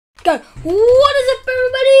Go. What is up,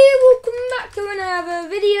 everybody? Welcome back to another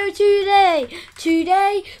video today.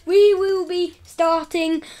 Today we will be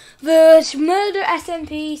starting the Murder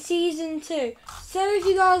SMP Season 2. So if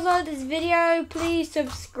you guys like this video, please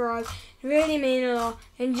subscribe. It really means a lot.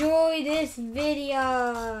 Enjoy this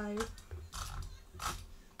video.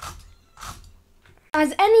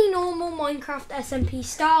 As any normal Minecraft SMP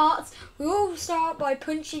starts, we all start by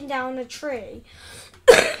punching down a tree.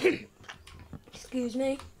 Excuse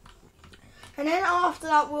me. And then after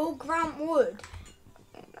that, we'll grant wood.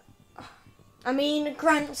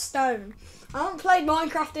 Grant stone. I haven't played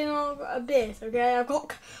Minecraft in a bit, okay?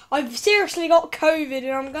 I've seriously got COVID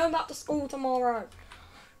and I'm going back to school tomorrow.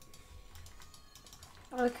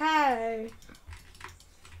 Okay.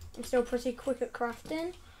 I'm still pretty quick at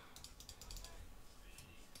crafting.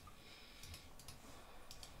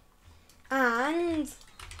 And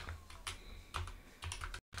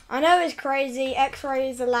I know it's crazy, X-ray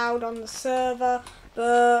is allowed on the server,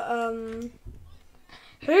 but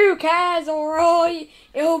who cares, alright?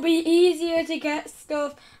 It'll be easier to get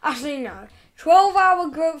stuff. Actually no, 12-hour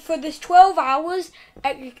group for this 12 hours,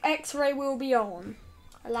 X-ray will be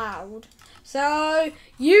allowed. So,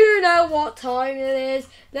 you know what time it is.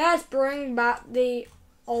 Let's bring back the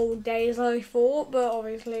old days, I thought, but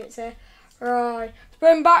obviously it's here. Right, let's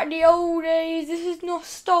bring back the old days. This is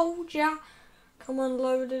nostalgia. Come on,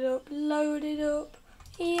 load it up,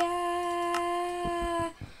 yeah.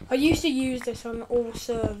 I used to use this on all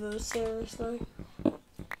servers, seriously.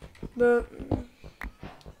 But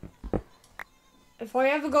if I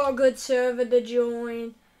ever got a good server to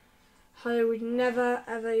join, I would never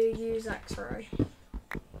ever use X-ray.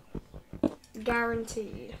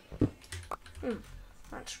 Guaranteed.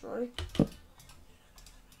 Actually.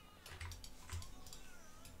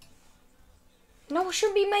 No, I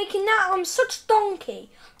shouldn't be making that. I'm such a donkey.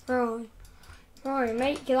 Right,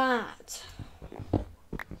 make that.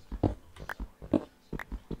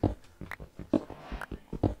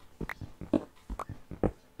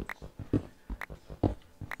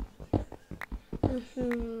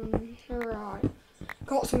 Alright.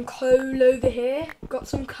 Got some coal over here. Got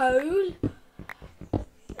some coal.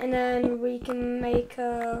 And then we can make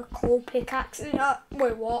a coal pickaxe.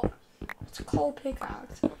 Wait, what? What's a coal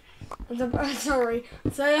pickaxe? Sorry.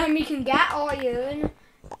 So then we can get iron,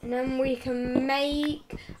 and then we can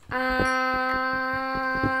make iron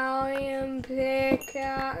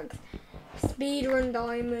pickaxe, speedrun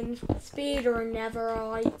diamonds, speedrun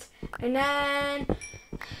netherite, and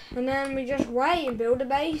then we just wait and build a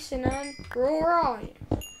base, and then we're all right.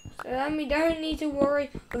 So then we don't need to worry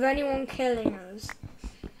of anyone killing us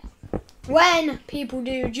when people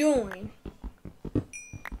do join.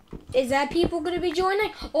 Is there people going to be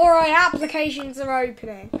joining? Alright, applications are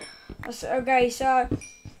opening. Okay, so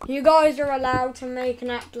you guys are allowed to make an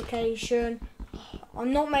application.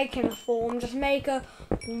 I'm not making a form, just make a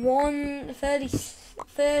 30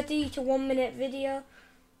 to 1 minute video.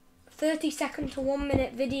 30-second to 1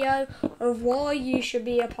 minute video of why you should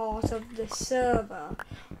be a part of this server.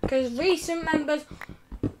 Because recent members,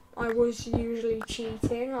 I was usually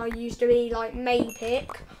cheating. I used to be like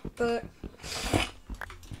Maypick, but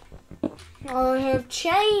I have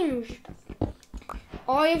changed.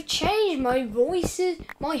 My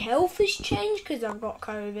my health has changed because I've got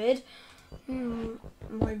COVID.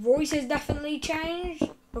 My voice has definitely changed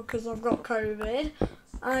because I've got COVID.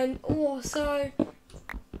 And also,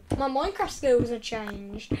 my Minecraft skills have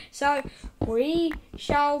changed. So, we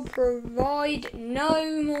shall provide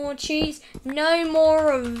no more cheats, no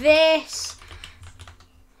more of this.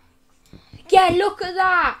 Yeah, look at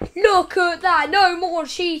that! Look at that! No more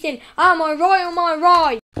cheating! Am I right or am I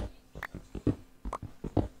right?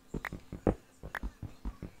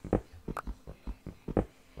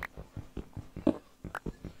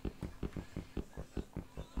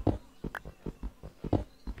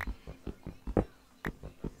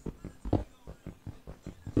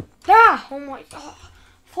 Ah! Oh my god! I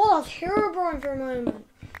thought I was Herobrine for a moment.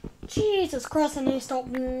 Jesus Christ, I need to stop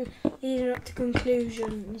leading up to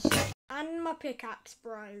conclusions. And my pickaxe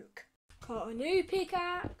broke. Got a new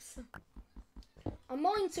pickaxe. I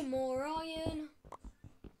mined some more iron.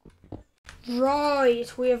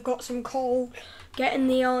 Right, we have got some coal. Getting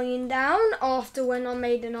the iron down. After when I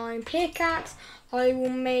made an iron pickaxe, I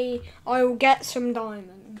will get some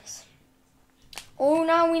diamonds. All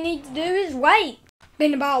now we need to do is wait.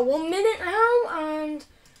 Been about 1 minute now and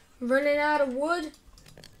running out of wood.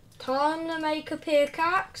 Time to make a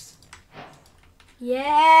pickaxe.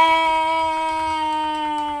 Yeah!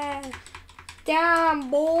 Damn,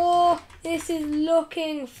 boy! This is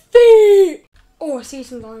looking feet! Oh, I see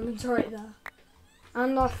some diamonds right there.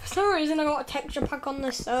 And for some reason I got a texture pack on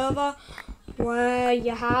this server where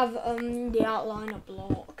you have the outline of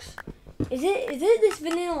blocks. Is it this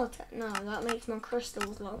vanilla? No, that makes my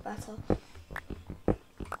crystals look better.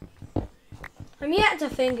 I'm yet to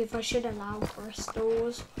think if I should allow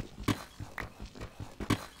crystals.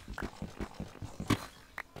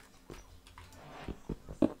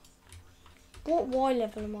 What Y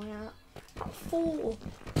level am I at? 4.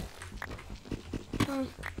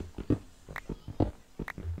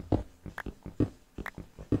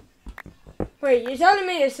 Wait, you're telling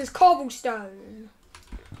me this is cobblestone?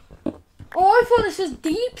 Oh, I thought this was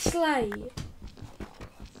deep slate.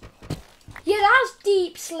 Yeah, that's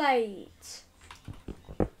deep slate.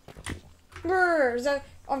 Brr, so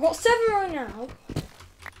I've got 7 right now.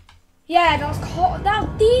 Yeah, that's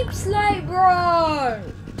deep slate, bro.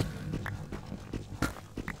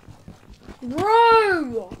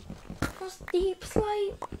 Bro, that's deep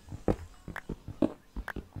slate.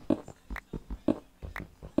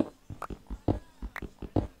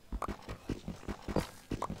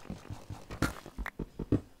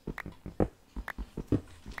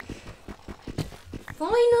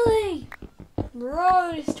 Finally!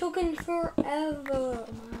 Bro, it's taken forever,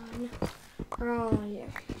 man. Right.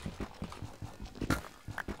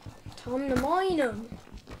 Time to mine them.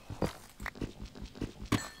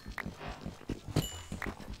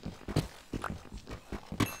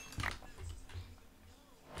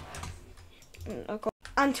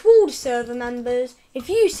 And to all the server members, if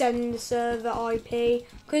you send the server IP,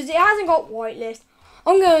 because it hasn't got whitelist,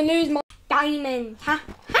 I'm going to lose my diamond. Ha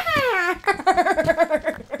ha!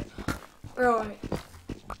 Right.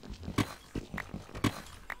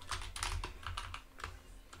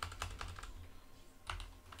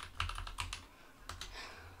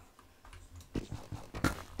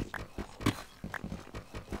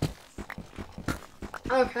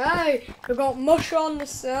 Okay, we've got mush on the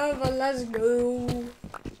server, let's go.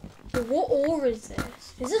 What ore is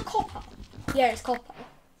this? Is this copper? Yeah, it's copper.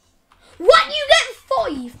 What? You get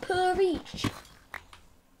 5 per each?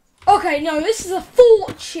 Okay, no, this is a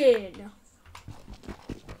fortune.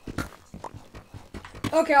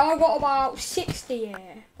 Okay, I've got about 60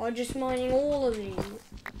 here. I'm just mining all of these.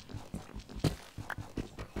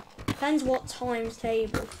 Depends what times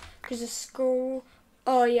table. Because the school...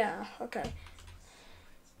 Oh, yeah, okay.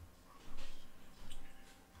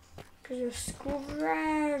 Because the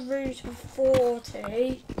square root of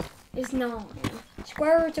 40 is 9.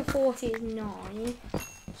 Square root of 40 is 9.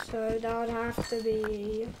 So that would have to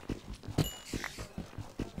be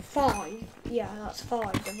 5. Yeah, that's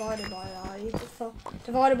 5 divided by that equals 4.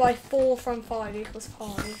 Divided by 4 from 5 equals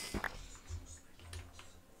 5.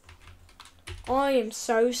 I am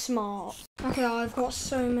so smart. Okay, I've got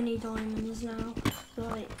so many diamonds now.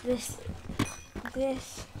 Like this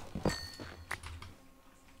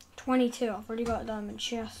 22, I've already got a diamond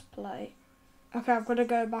chest plate. Okay, I've got to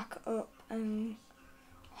go back up and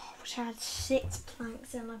I wish I had 6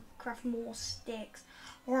 planks and I could craft more sticks.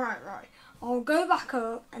 Right. I'll go back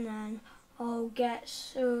up and then I'll get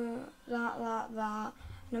that, and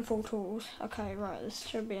then full tools. Okay, right, this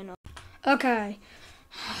should be enough. Okay.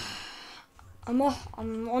 I'm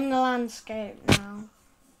on the landscape now.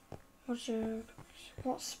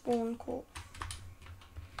 What's spawn called?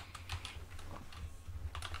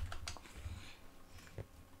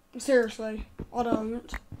 Seriously, I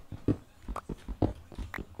don't.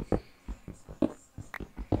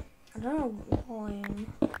 I don't know why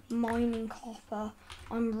I'm mining copper.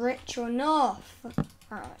 I'm rich enough.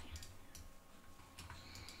 Alright.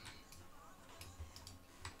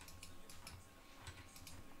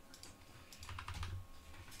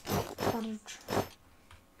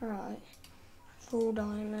 Right. Full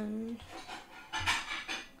diamond.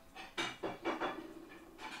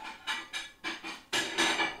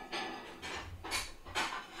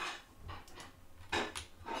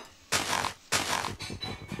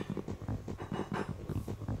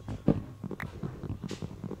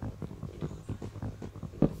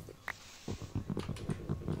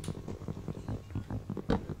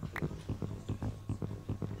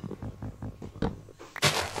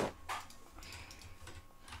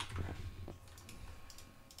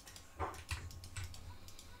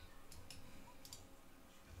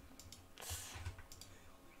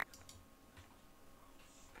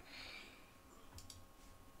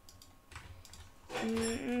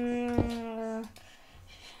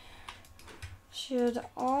 Should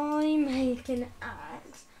I make an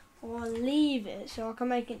axe or leave it so I can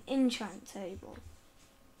make an enchant table?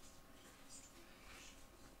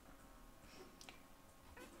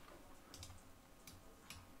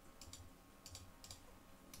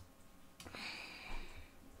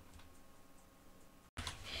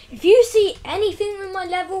 If you see anything with my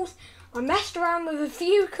levels, I messed around with a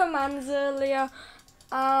few commands earlier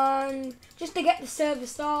just to get the server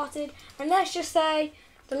started, and let's just say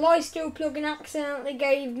the lifesteal plugin accidentally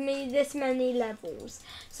gave me this many levels.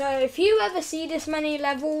 So if you ever see this many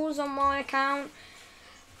levels on my account,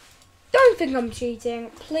 don't think I'm cheating,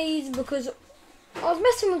 please, because I was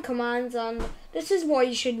messing with commands, and this is why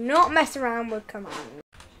you should not mess around with commands.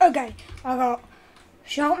 Okay, I got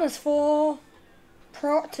sharpness 4,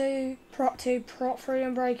 prot 2, prot 2, prot 3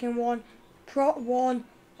 and breaking 1, prot 1,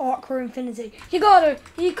 arc crew infinity. You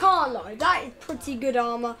can't lie, that is pretty good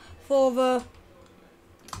armor for the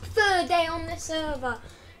 3rd day on the server.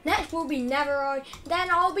 Next will be Netherite, then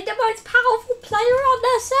I'll be the most powerful player on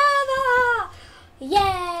the server!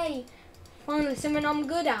 Yay! Finally something I'm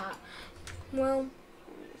good at. Well,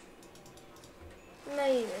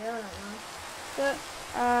 maybe, I don't know. But,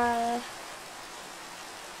 as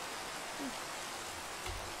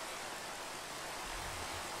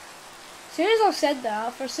soon as I said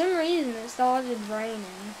that, for some reason it started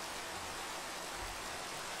raining.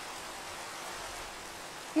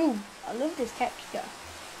 Ooh, I love this texture.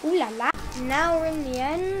 Ooh la la. Now we're in the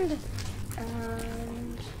end.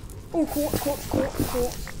 And oh, quartz.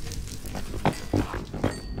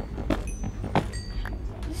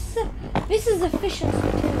 This is efficiency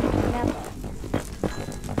too, never.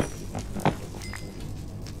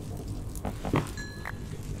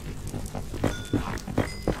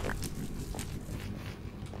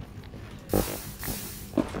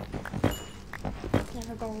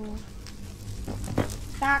 Never go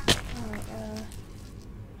back.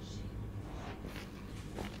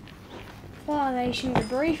 Asian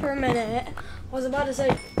debris for a minute. I was about to say,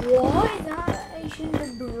 why is that Asian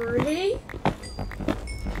debris?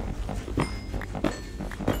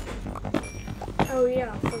 Oh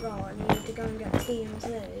yeah, I forgot. I need to go and get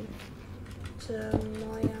TMZ to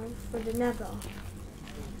my for the Nether.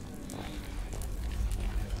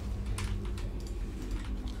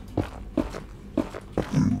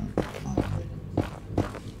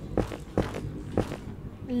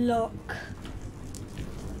 Look.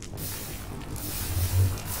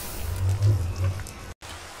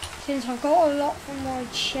 Since I've got a lot from my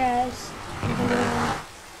chest,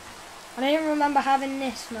 I didn't remember having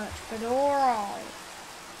this much, but alright.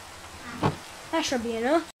 That should be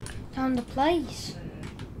enough. Time to place.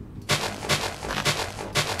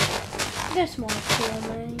 This might kill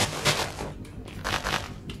me.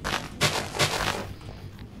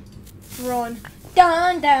 Run.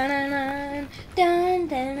 Dun dun dun dun dun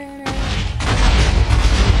dun dun.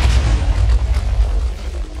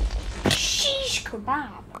 Sheesh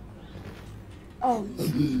kebab. Oh,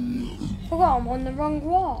 forgot I'm on the wrong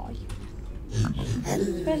Y.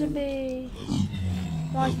 It's supposed to be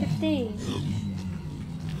Y15.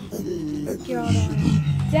 God,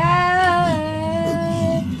 I'm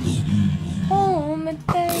dead. Call me,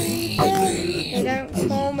 baby. They don't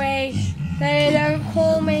call me. They don't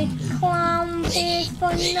call me clown pig for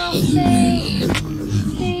nothing.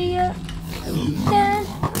 See ya then.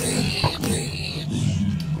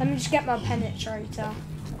 Let me just get my penetrator.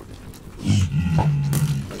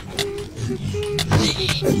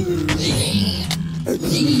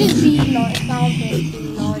 This is being like sounds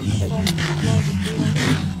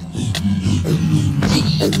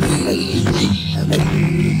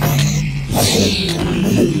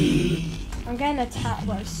I'm getting attacked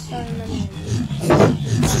by so many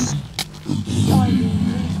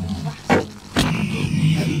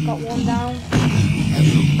got one down.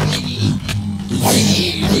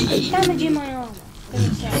 Damaging my armor.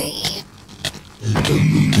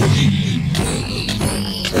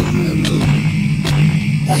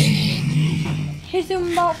 Hit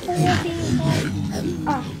him about 14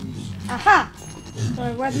 times. Aha!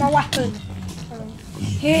 Sorry, where's my weapon?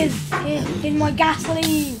 Here's my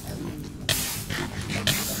gasoline.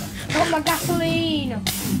 Got my gasoline.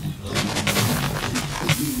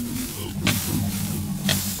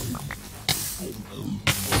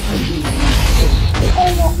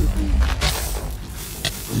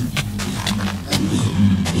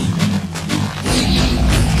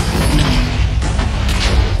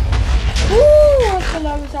 Oh, that's the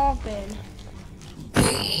lowest I've been.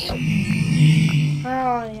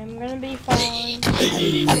 Alright, I'm gonna be fine.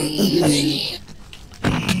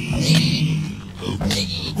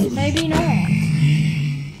 Maybe not.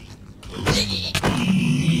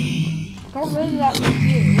 Got rid of that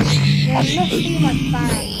review. There must be like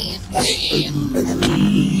fans.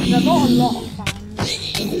 I've got a lot of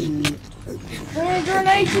fans.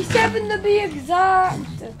 387 to be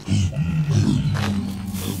exact.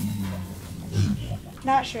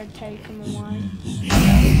 That should take him away.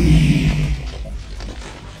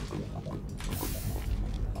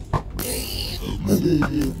 This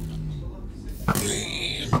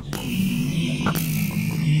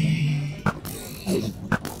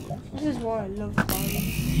is why I love playing.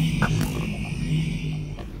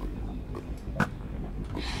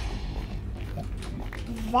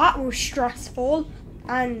 That was stressful,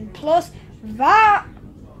 and plus that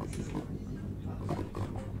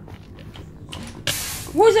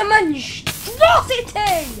was a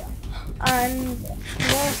monstrosity. And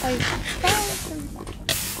whilst I found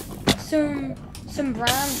some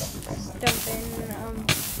brand stuff in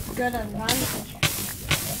good advantage.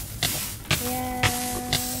 Yeah.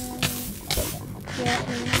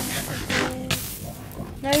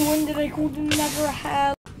 No wonder they called them never a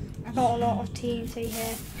hell. I got a lot of TNT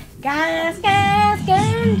here. Gas, gas,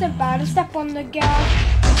 gas. About to step on the gas.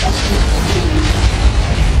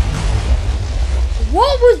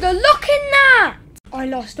 What was the look in that? I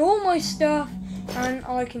lost all my stuff and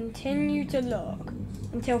I continued to look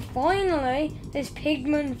until finally this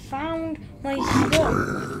pigman found my stuff.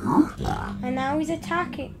 And now he's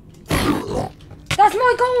attacking. That's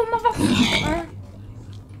my goal, motherfucker!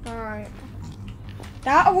 Alright.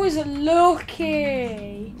 That was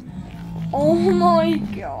lucky. Oh my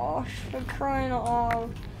gosh, for crying out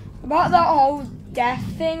loud. About that whole death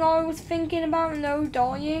thing I was thinking about, no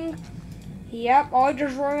dying. Yep, I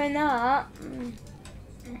just ruined that.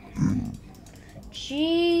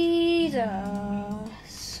 Jesus.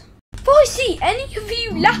 If I see any of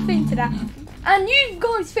you laughing to that, and you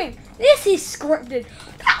guys think this is scripted,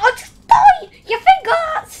 I just die. You think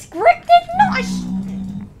that's scripted? Nice.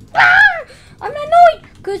 I'm annoyed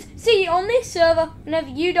because see, on this server, whenever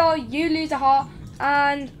you die, you lose a heart,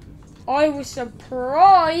 and I was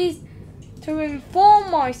surprised to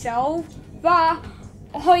inform myself that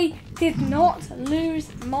I did not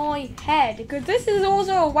lose my head, because this is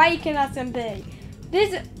also a Awaken SMP.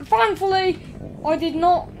 This, thankfully, I did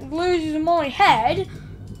not lose my head,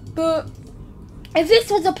 but if this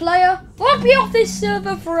was a player, I'd be off this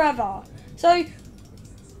server forever. So,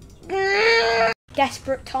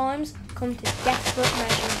 desperate times come to desperate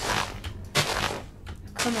measures.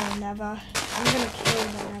 Come on, Never. I'm gonna kill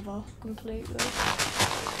the Never completely.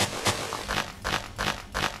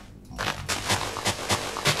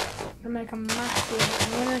 I'm gonna make a massive.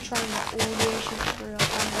 I'm gonna try and get all the issues through.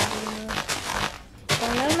 So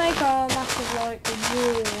I'm gonna make a massive like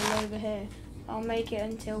wall over here. I'll make it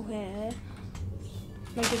until here.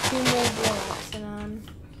 Make it 2 more blocks and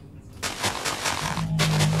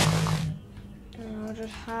I'll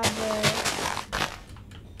just have it.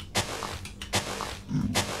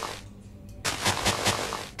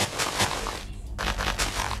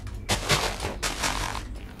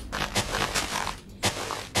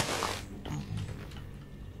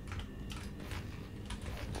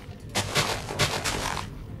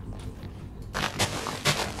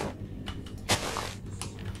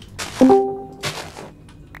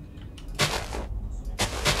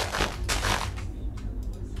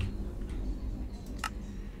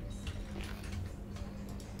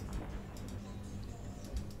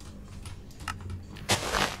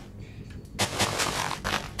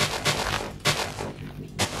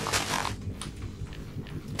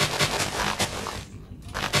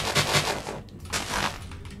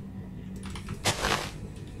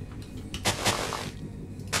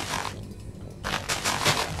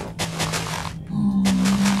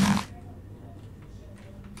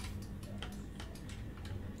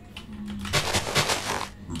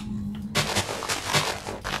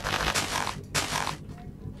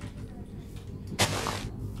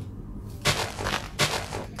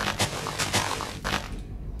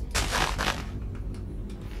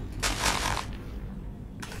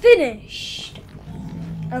 Finished.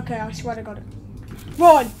 Okay, I swear to God.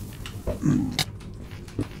 Run.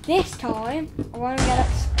 This time, I want to get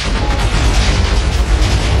it.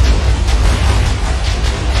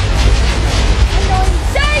 And I'm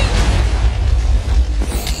safe.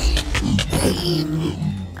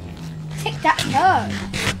 Tic tac toe.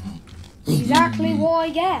 Exactly what I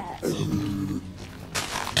get.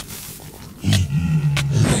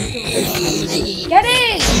 Get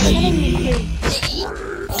in! Get in, you pig.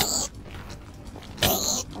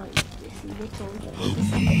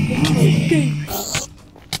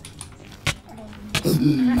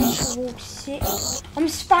 I'm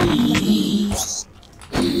spamming him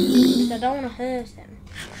because I don't want to hurt him.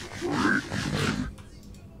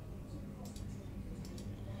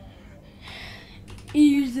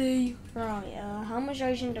 Easy. Right, how much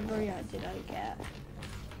ocean debris did I get?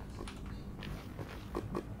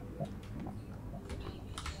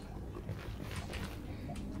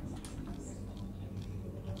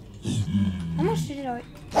 How much did I?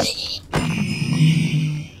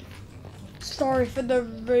 Sorry for the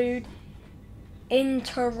rude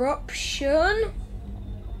interruption.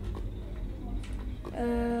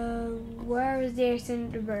 Where is this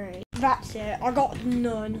in the room? That's it. I got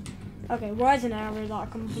none. Okay, where's an area that I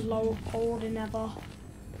can blow up all the nether?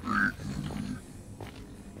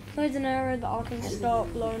 Where's an area that I can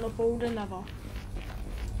start blowing up all the nether?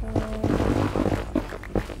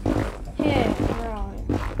 Here, right.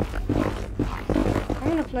 I'm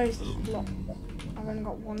gonna place this block. I've only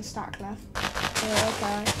got one stack left. Yeah,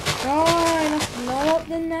 okay. Fine, let's blow up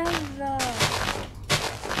the nether.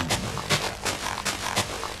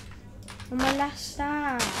 On my last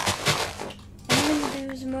stack. I'm gonna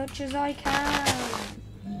do as much as I can.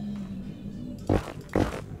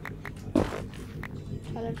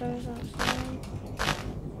 It goes outside.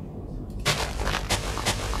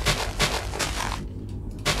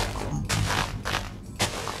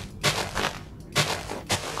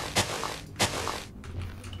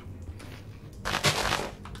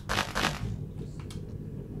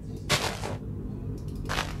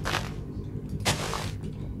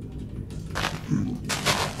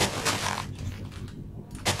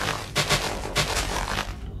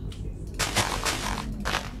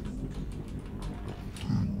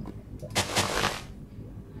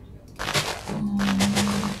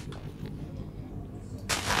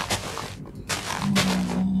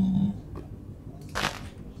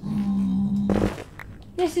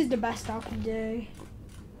 This is the best I can do.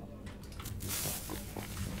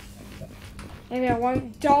 Maybe I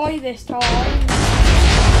won't die this time.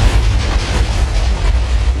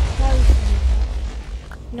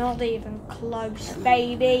 Not even close,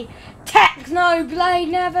 baby. Technoblade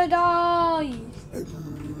never dies.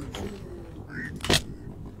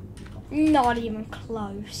 Not even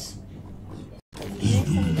close.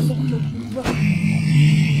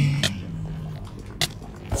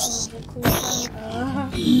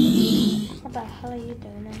 What the hell are you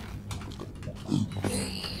doing now?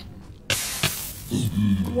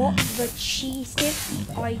 What the cheese dip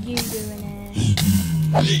are you doing here?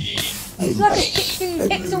 It's like a 16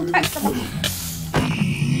 pixel texture.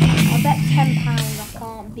 I bet £10 I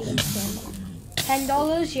can't beat him.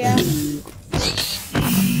 $10, yeah.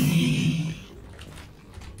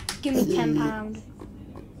 Give me £10.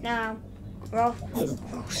 Now. Well,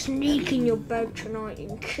 I'll sneak in your bed tonight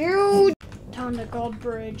and kill. Down the God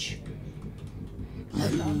Bridge. I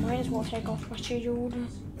might as well take off my shield.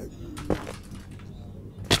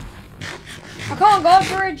 I can't God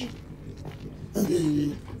Bridge.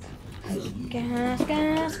 Gas,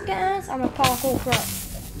 gas, gas. I'm a parkour pro.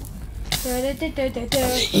 I'm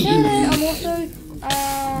also a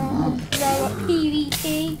pro at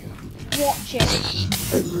PvP. Watch it.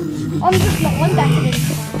 I'm better than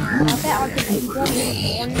Clown. I bet I could do one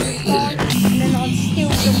time, and then I'd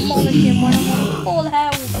still demolish him when I'm on full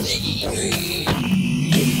health.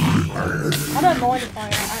 I don't mind if I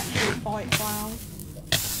actually fight Clown.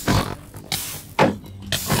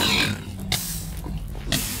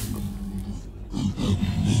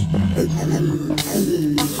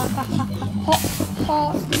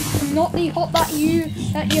 Hot, not the hot that you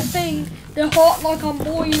think, the hot like I'm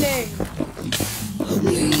boiling.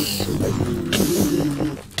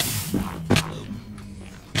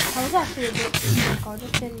 I was actually a bit sick, I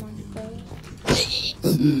just didn't mind first.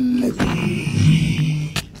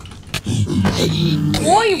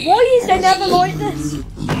 Why is there never like this?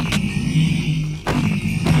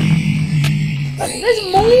 There's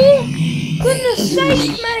more? Goodness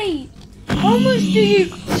sake, mate! How much do you...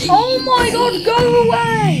 Oh my god, go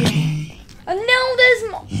away! And now there's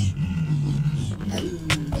more...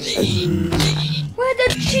 Where the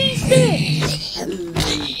cheese sticks?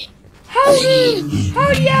 How do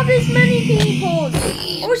you have this many people?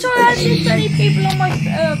 I wish I had this many people on my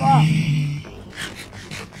server.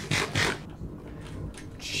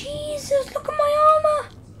 Jesus, look at my armor.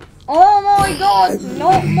 Oh my god,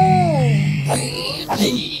 not more.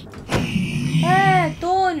 There,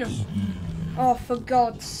 done. Oh, for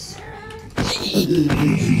God's sake.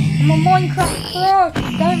 I'm a Minecraft pro.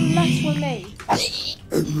 Don't mess with me.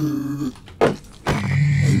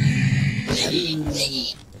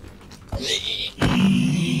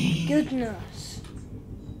 Goodness.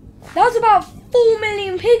 That was about 4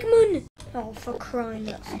 million pigmen. Oh, for crying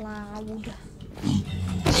out loud.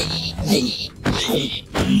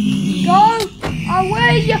 Go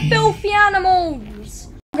away, you filthy animals.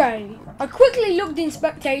 Okay, I quickly looked in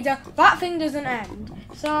Spectator. That thing doesn't end.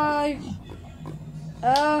 So,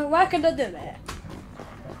 where could I do it?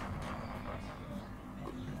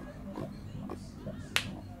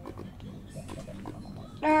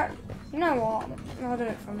 You know what? I'll do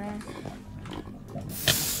it from there.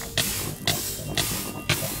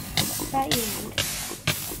 failed.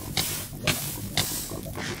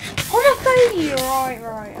 I'm a failure!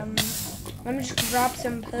 Right. Let me just grab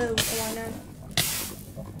some poo. Oh, I know.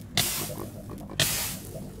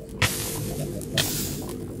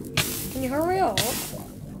 Can you hurry up?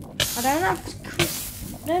 I don't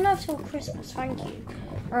have till Christmas, thank you.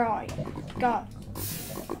 Right, go.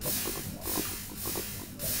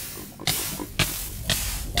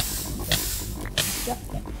 Yep.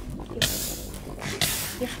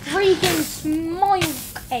 You freaking smile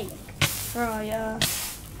cake. Right,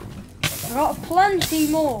 I got plenty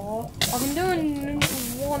more. I can do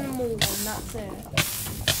one more and that's it.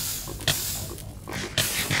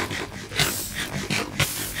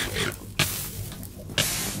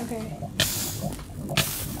 Okay.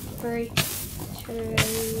 3, 2,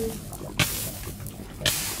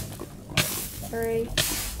 3,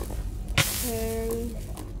 2,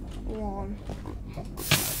 1.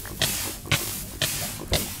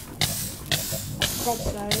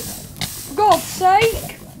 God's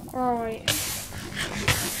sake! Right.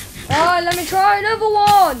 Alright, let me try another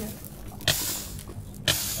one!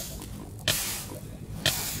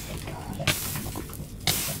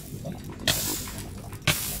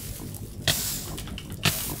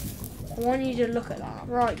 I want you to look at that.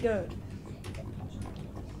 Right, good.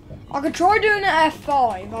 I could try doing it at F5.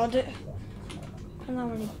 I don't know how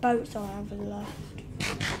many boats I have left.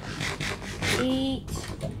 Eat.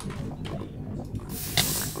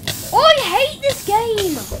 Oh, I hate this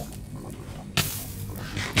game!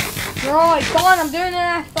 Right, fine, I'm doing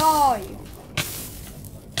an F5.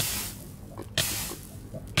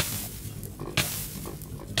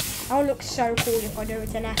 I'll look so cool if I do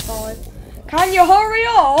it in F5. Can you hurry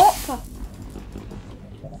up?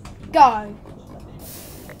 Go.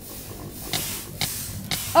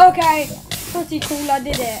 Okay, pretty cool, I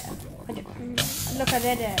did it. Look, I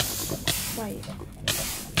did it. Wait.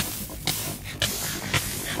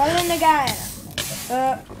 Try it again.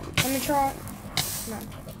 Let me try. No,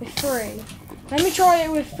 with 3. Let me try it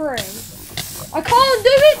with 3. I can't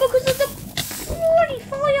do it because of the bloody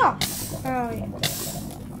fire. Oh yeah.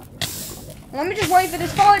 Let me just wait for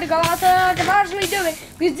this fire to go out so I can actually do it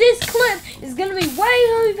because this clip is gonna be way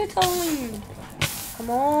over time. Come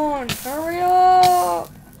on, hurry up.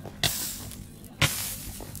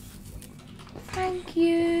 Thank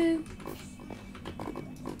you.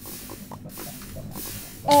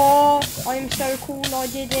 Oh, I'm so cool, I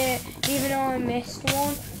did it. Even though I missed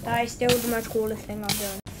one, that is still the most coolest thing I've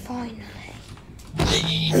done. Finally.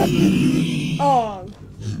 Oh.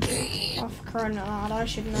 I've crying out loud, I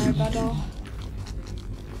should know better.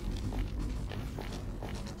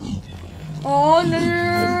 Oh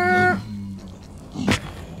no!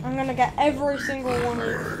 I'm gonna get every single one.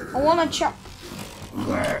 I wanna chop.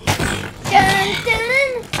 Dun,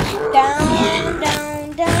 dun, down,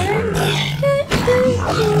 down, down.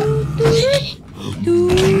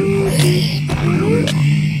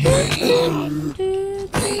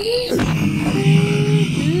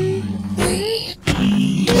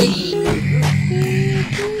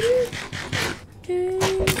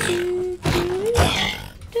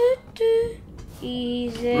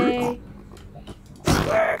 Easy.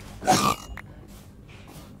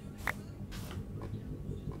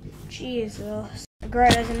 Jesus.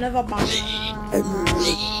 Great, there's another bar.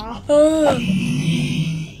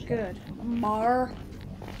 Good. Bar.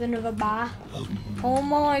 There's another bar. Oh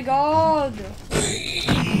my god.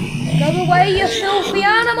 Go away, you filthy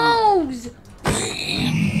animals!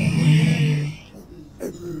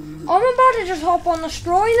 I'm about to just hop on the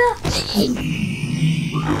destroyer.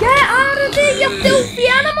 Get out of there, you filthy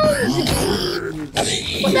animals!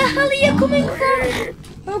 What the hell are you coming from?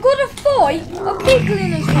 I've got to fight a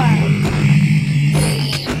piglin as well.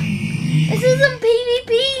 This isn't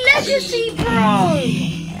PvP Legacy, bro!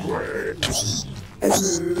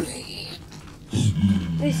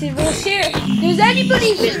 This is real serious. Does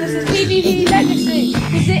anybody think this is PvP Legacy?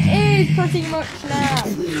 Because it is pretty much now.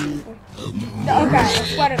 Okay, I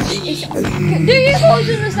swear to God. Do you guys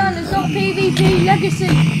understand it's not PvP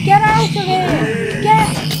Legacy? Get out of here!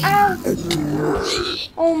 Get out!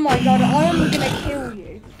 Oh my god, I am gonna kill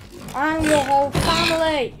you. And your whole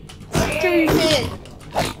family. Stupid.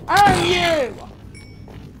 And you.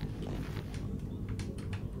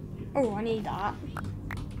 Oh, I need that.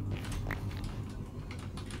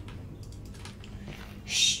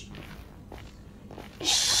 Shh.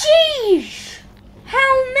 Sheesh!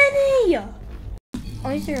 How many?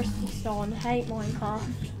 I seriously starting to hate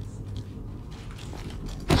Minecraft.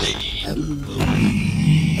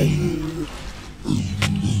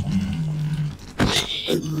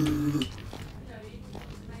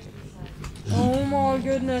 Oh my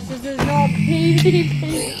goodness, this is not PvP.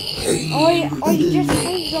 I just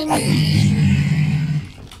hate zombies.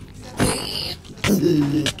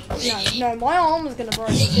 No, my arm is gonna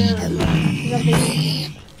break seriously. Because of these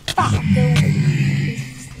fat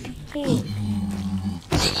buildings.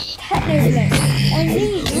 Technoblade. I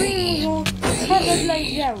need dreams or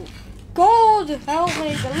technoblade out. God help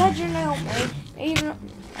me, the legend help me. Even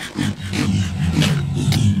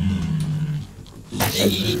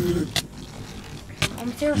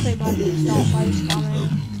I'm seriously about to start face spamming.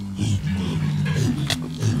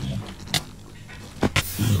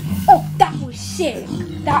 Oh, that was sick.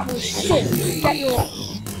 That was sick. Get your...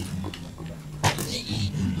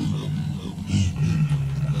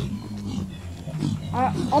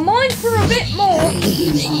 I mined for a bit more,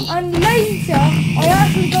 and later I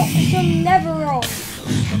actually got some netherite.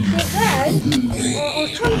 But then I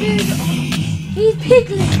was trying to do these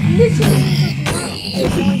piglets literally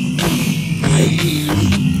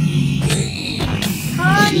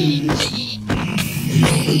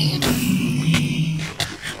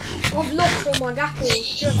I've lost all my apples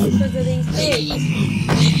just because of these pigs.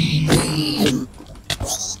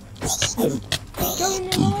 Go in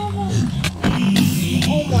the lava.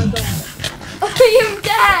 Oh my god. I am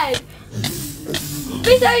dead!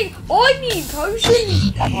 This ain't... I need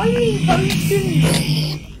potions! I need potions!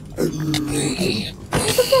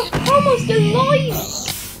 What the fuck? How am I still alive?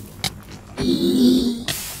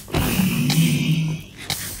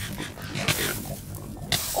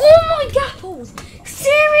 Oh my apples!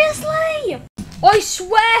 Seriously? I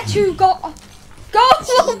swear to God... Go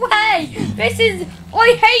away! This is...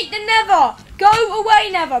 I hate the nether! Go away,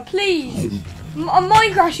 nether, please!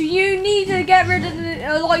 Minecraft, you need to get rid of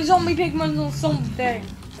the, like zombie pigmen or something.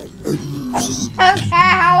 I don't care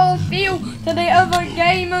how I feel to the other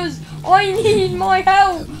gamers. I need my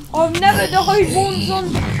help. I've never died once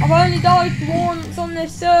on. I've only died once on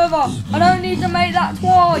this server. I don't need to make that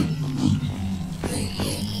twice.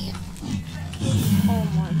 Oh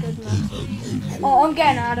my goodness. Oh, I'm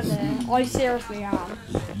getting out of there. I seriously am.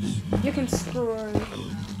 You can screw.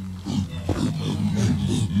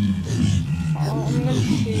 Oh, I'm gonna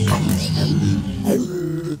shoot.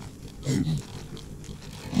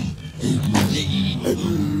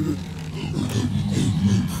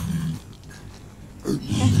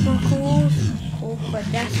 Desperate calls. Call for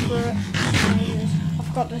desperate.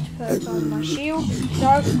 I've got to put on my shield, so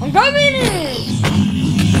I'm going in!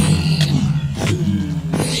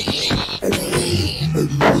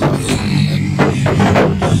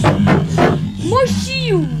 My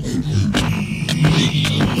shield!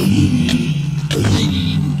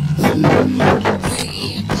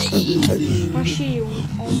 My shield,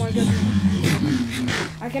 oh my goodness.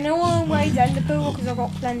 I can always end the pool because I've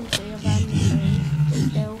got plenty of enemies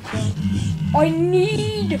still. I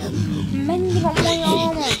need mending on my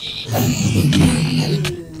armour.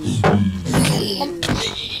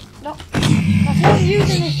 No, that's not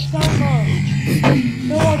using this so much.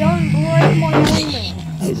 So I don't break my helmet.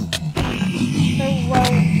 So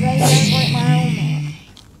well, they don't break my helmet.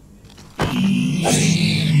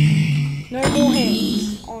 No more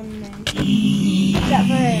hits on me. Except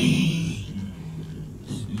for him.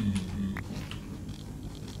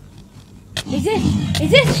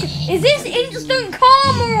 Is this instant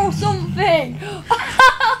karma or something?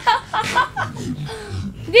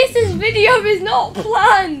 This video is not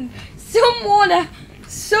planned. Someone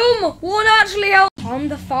actually helped on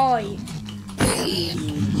the fight.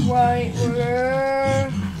 Wait,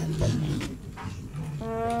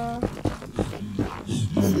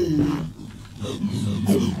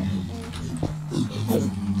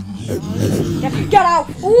 get out!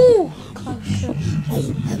 Ooh! Close.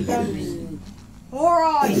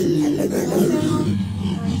 Alright.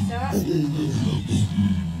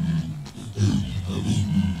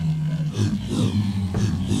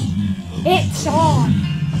 It's on!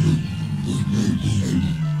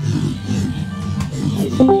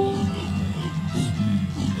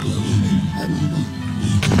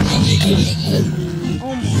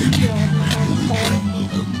 Oh my god, my head's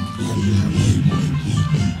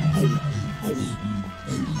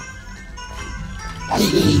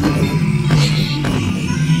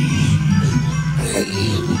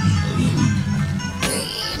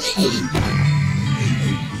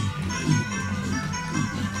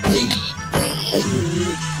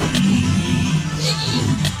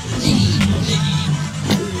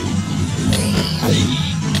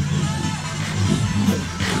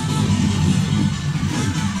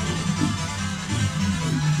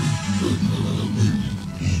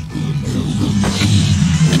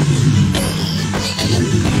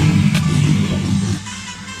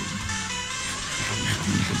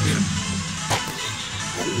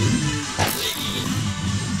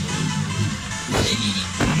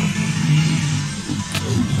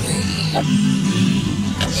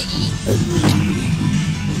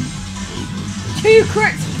Two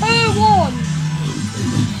crits per one.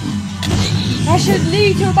 That should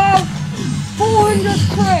lead to about 400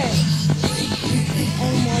 crits.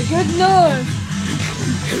 Oh my goodness.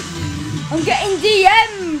 I'm getting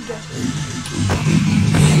DM'd.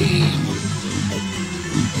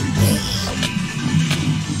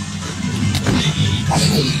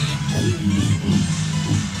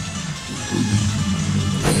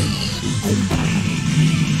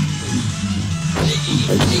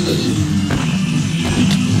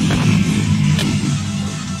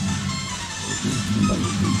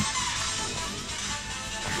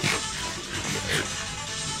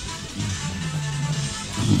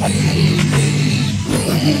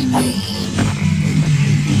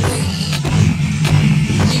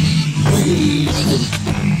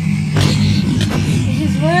 This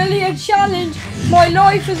is really a challenge. My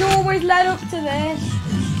life has always led up to this.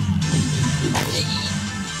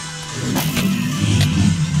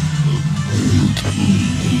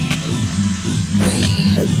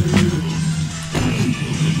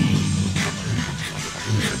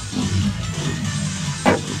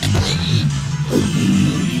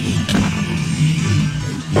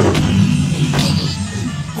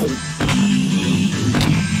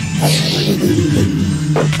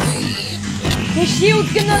 His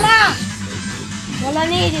shield's gonna last. Well, I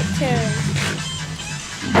need it to.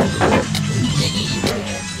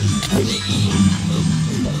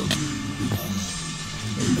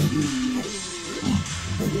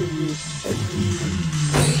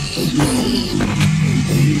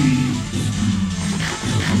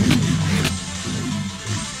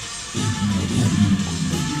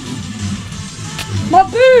 My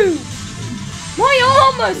boots! My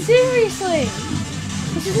armor, seriously!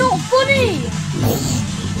 This is not funny!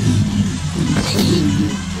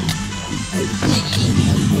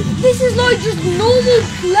 This is like just normal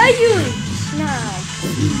players now.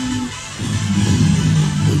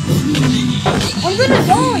 I'm gonna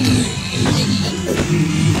die!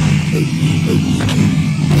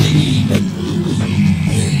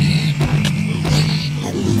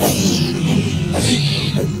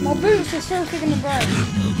 My boots are still kicking the break.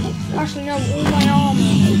 Actually no, all my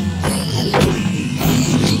armor.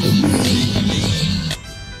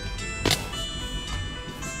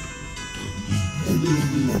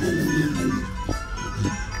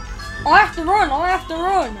 I have to run, I have to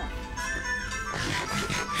run.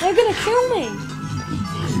 They're gonna kill me.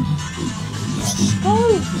 Go.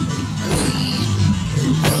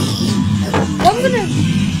 I'm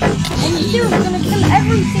seriously gonna kill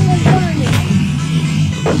every single one of you.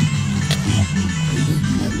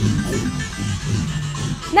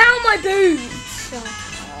 Now my boots. Oh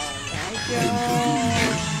my god.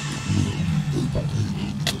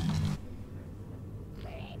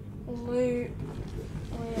 Loot.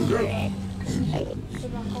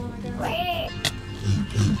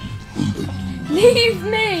 Leave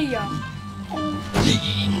me!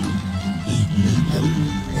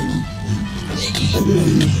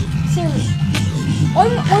 Seriously. I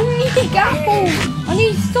need a apple! I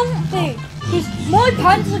need something! Because my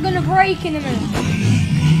pants are gonna break in a minute.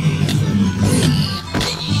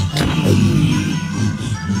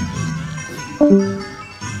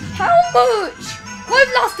 How much?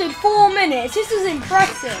 I've lasted 4 minutes. This is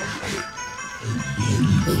impressive.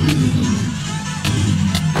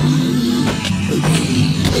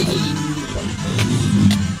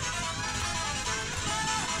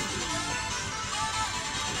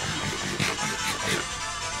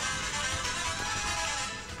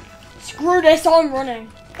 Screw this, I'm running.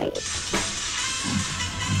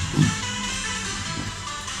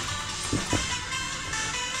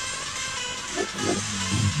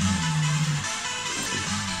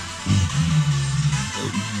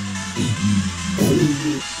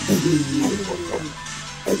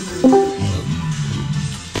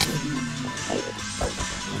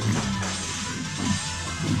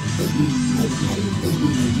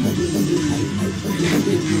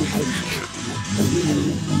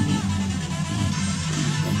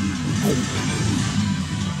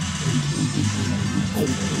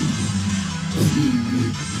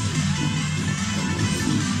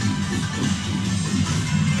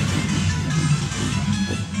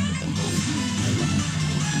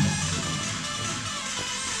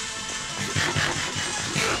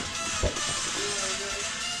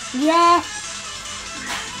 Yeah.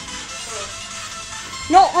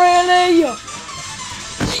 Not really.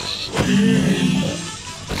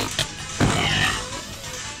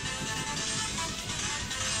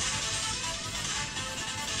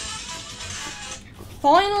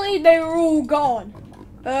 Finally, they were all gone.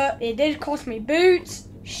 But it did cost me boots,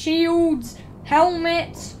 shields,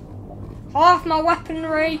 helmets, half my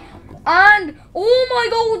weaponry, and all my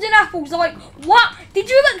golden apples. Like, what? Did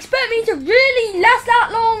you expect me to really last that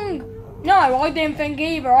long? No, I didn't think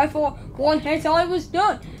either. I thought one hit I was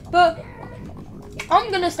done. But I'm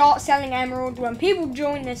going to start selling emeralds when people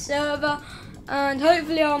join this server, and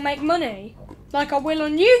hopefully I'll make money, like I will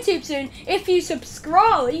on YouTube soon, if you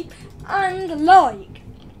subscribe and like.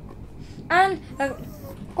 And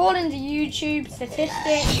according to YouTube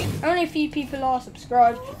statistics, only a few people are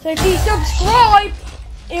subscribed. So if you subscribe,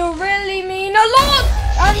 it'll really mean a lot.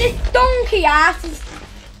 And this donkey ass is...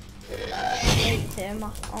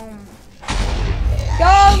 Go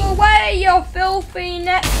away, you filthy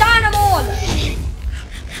next animal!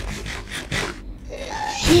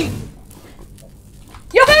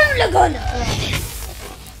 You hooligan!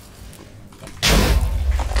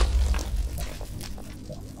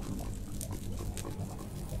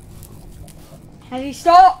 Has he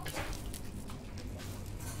stopped?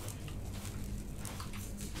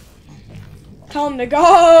 Time to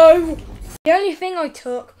go! The only thing I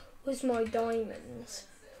took was my diamonds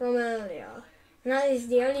from earlier. And that is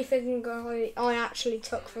the only thing I actually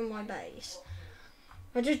took from my base.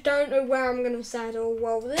 I just don't know where I'm going to settle.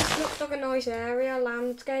 Well, this looks like a nice area,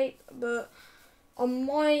 landscape, but I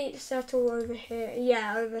might settle over here.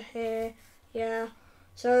 Yeah, over here. Yeah.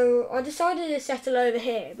 So I decided to settle over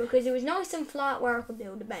here because it was nice and flat where I could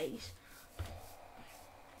build a base.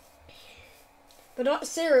 But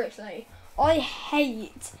seriously, I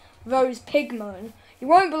hate those pigmen. You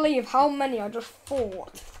won't believe how many I just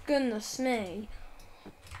fought. Goodness me.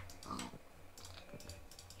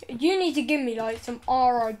 You need to give me like some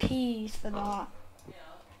RIPs for that.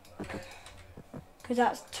 Because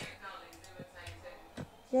that's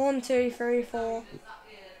 1, 2, 3, 4.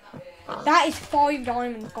 That is 5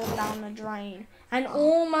 diamonds gone down the drain. And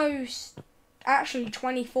almost, actually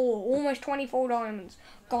 24, almost 24 diamonds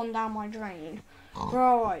gone down my drain.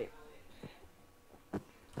 Right.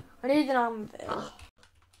 I need an anvil.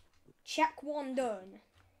 Check 1 done.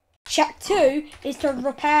 Check 2 is to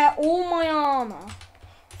repair all my armour.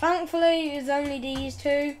 Thankfully, it's only these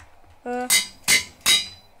 2.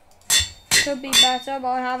 Could be better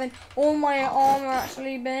by having all my armour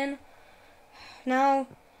actually been. Now,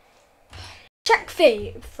 check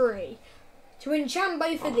 3. To enchant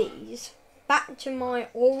both of these, back to my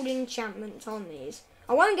old enchantments on these.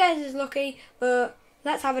 I won't get as lucky, but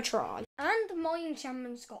let's have a try. And my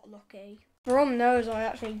enchantments got lucky. From those, I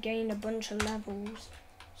actually gained a bunch of levels.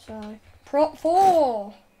 So, prop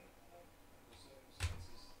 4.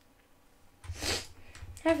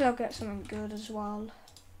 Hopefully I'll get something good as well.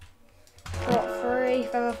 Prop 3,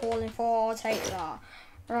 feather falling 4, I'll take that.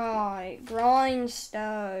 Right,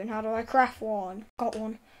 grindstone. How do I craft one? Got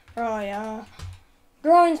one. Right,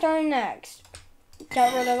 grindstone next.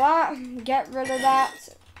 Get rid of that, get rid of that,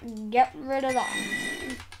 get rid of that.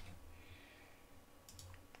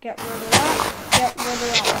 Get rid of that, get rid of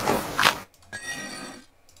that.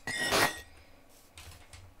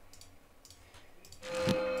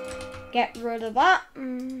 Get rid of that.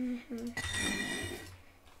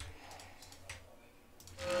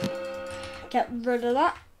 Get rid of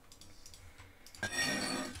that.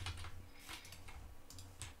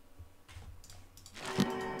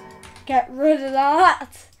 Get rid of that.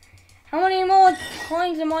 How many more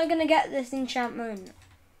times am I going to get this enchantment?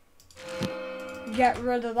 Get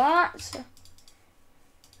rid of that.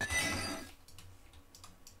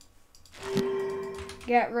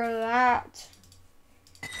 Get rid of that.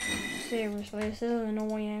 Seriously, this is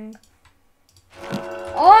annoying.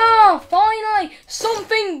 Oh, finally!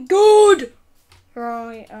 Something good!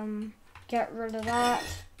 Right, get rid of that.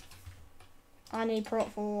 I need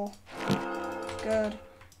prop 4. Good.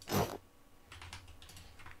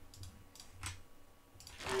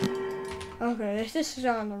 Okay, this is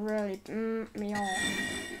starting to really me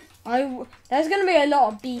off. There's going to be a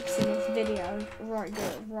lot of beeps in this video. Right,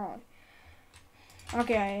 good, right.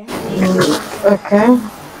 Okay. Okay.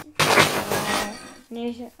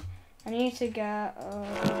 I need to get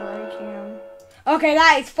breaking. Okay,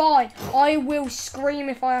 that is fine. I will scream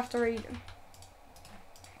if I have to read them.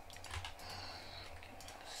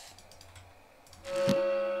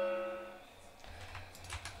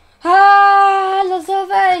 Ah,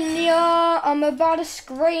 Lasagna! I'm about to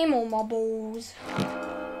scream on my balls.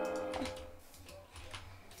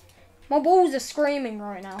 My balls are screaming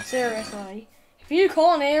right now, seriously. If you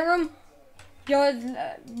can't hear them,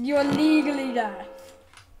 you're legally deaf.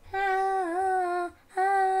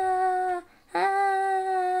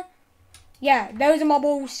 Yeah, those are my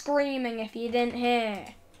balls screaming if you didn't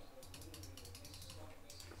hear.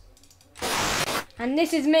 And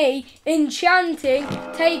this is me enchanting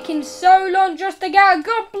taking so long just to get a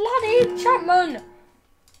good bloody enchantment?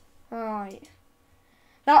 Right.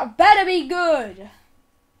 That better be good.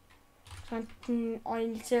 I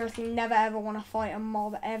seriously never ever want to fight a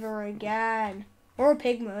mob ever again. Or a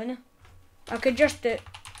pigman. I could just do...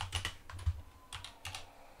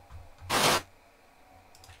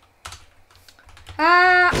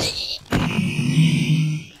 Ah!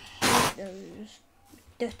 Those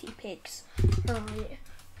dirty pigs. Right.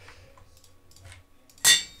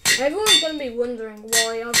 Everyone's going to be wondering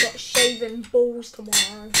why I've got shaven balls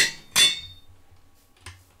tomorrow.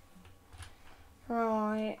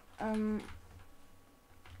 Right,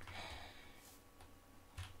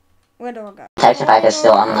 where do I go? Texture pack is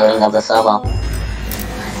still unloading of the server.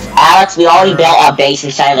 Alex, we already built our base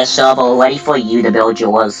inside of the server, ready for you to build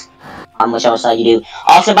yours. Which I will tell you do.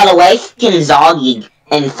 Also, by the way, fucking Zoggy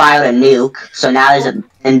and fired a nuke, so now there's a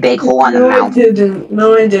big hole on the mountain.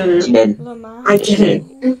 No, I didn't. She did. I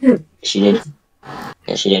didn't. She did.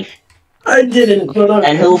 Yes, she did. I didn't.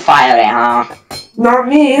 And who fired it, huh? Not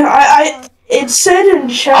me. It said in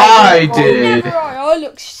chat. I did. I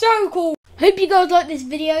look so cool. Hope you guys like this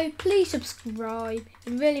video. Please subscribe.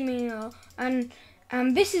 It really means a lot.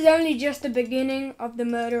 And this is only just the beginning of the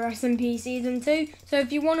Murder SMP Season 2. So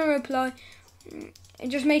if you want to reply,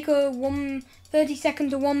 just make a 30-second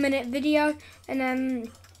to 1 minute video. And then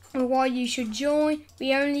why you should join.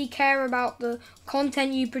 We only care about the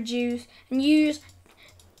content you produce. And use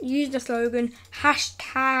the slogan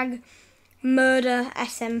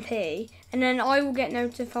 #MurderSMP. And then I will get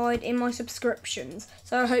notified in my subscriptions.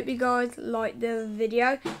 So I hope you guys like the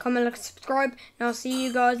video. Comment, like, subscribe, and I'll see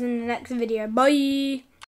you guys in the next video. Bye!